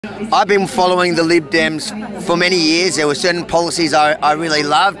I've been following the Lib Dems for many years. There were certain policies I really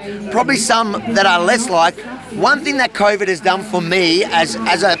loved, probably some that I less like. One thing that COVID has done for me as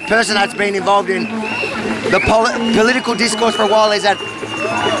a person that's been involved in the political discourse for a while is that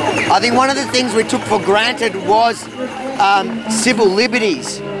I think one of the things we took for granted was civil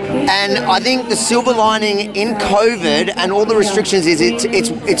liberties. And I think the silver lining in COVID and all the restrictions is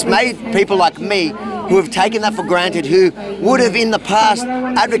it's made people like me who have taken that for granted, who would have in the past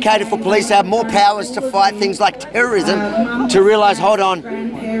advocated for police to have more powers to fight things like terrorism, to realise, hold on,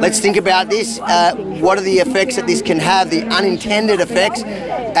 let's think about this. What are the effects that this can have, the unintended effects?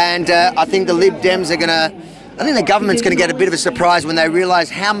 And I think the Lib Dems are going to, I think the government's going to get a bit of a surprise when they realise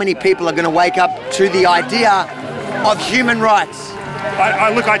how many people are going to wake up to the idea of human rights.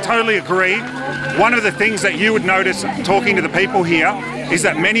 Look, I totally agree. One of the things that you would notice talking to the people here is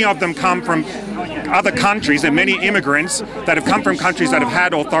that many of them come from other countries, and many immigrants that have come from countries that have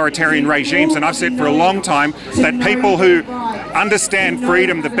had authoritarian regimes. And I've said for a long time that people who understand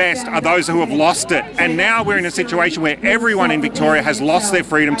freedom the best are those who have lost it. And now we're in a situation where everyone in Victoria has lost their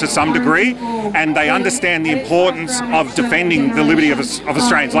freedom to some degree, and they understand the importance of defending the liberty of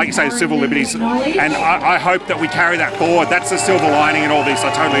Australians, like you say, civil liberties. And I hope that we carry that forward. That's the silver lining in all this.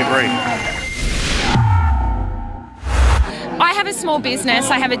 I totally agree. I have a small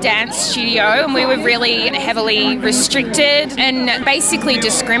business, I have a dance studio, and we were really heavily restricted and basically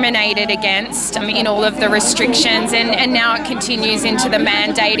discriminated against in all of the restrictions, and now it continues into the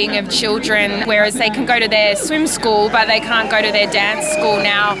mandating of children, whereas they can go to their swim school but they can't go to their dance school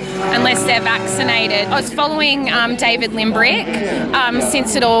now unless they're vaccinated. I was following David Limbrick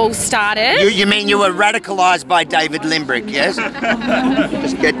since it all started. You mean you were radicalised by David Limbrick, yes?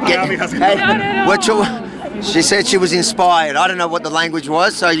 No. She said she was inspired. I don't know what the language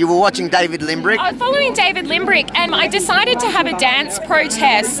was, so you were watching David Limbrick? I was following David Limbrick, and I decided to have a dance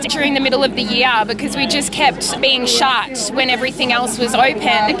protest during the middle of the year because we just kept being shut when everything else was open.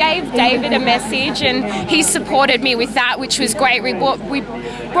 I gave David a message and he supported me with that, which was great. We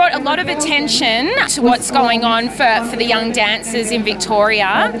brought a lot of attention to what's going on for the young dancers in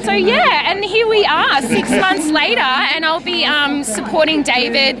Victoria. So yeah, and here we are 6 months later, and I'll be supporting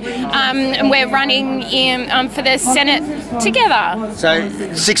David, and we're running in for the Senate together. So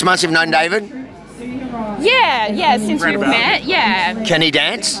 6 months you've known David? Yeah, since we've met, yeah. Can he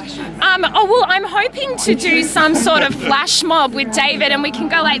dance? Well, I'm hoping to do some sort of flash mob with David, and we can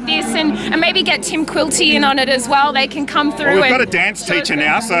go like this, and maybe get Tim Quilty in on it as well. They can come through. Well, we've got a dance teacher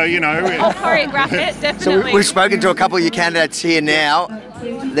now, so you know. I'll choreograph it, definitely. So we've spoken to a couple of your candidates here now.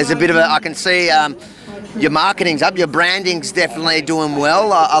 There's a bit of I can see your marketing's up, your branding's definitely doing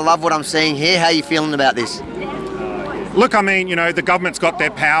well. I love what I'm seeing here. How are you feeling about this? Look, I mean, you know, the government's got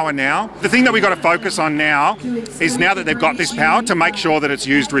their power now. The thing that we've got to focus on now is, now that they've got this power, to make sure that it's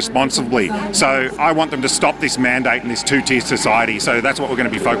used responsibly. So I want them to stop this mandate and this two-tier society. So that's what we're going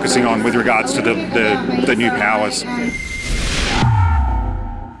to be focusing on with regards to the new powers.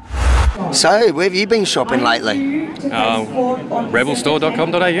 So, where have you been shopping lately?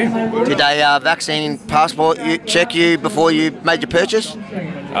 Rebelstore.com.au. Did a vaccine passport check you before you made your purchase?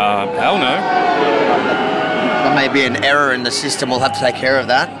 Hell no. There may be an error in the system. We'll have to take care of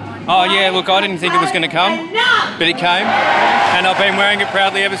that. Oh yeah, look, I didn't think it was going to come, but it came, and I've been wearing it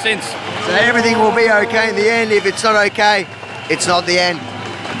proudly ever since. So everything will be okay in the end. If it's not okay, it's not the end.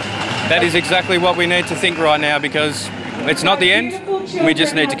 That is exactly what we need to think right now, because it's not the end. We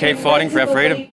just need to keep fighting for our freedom.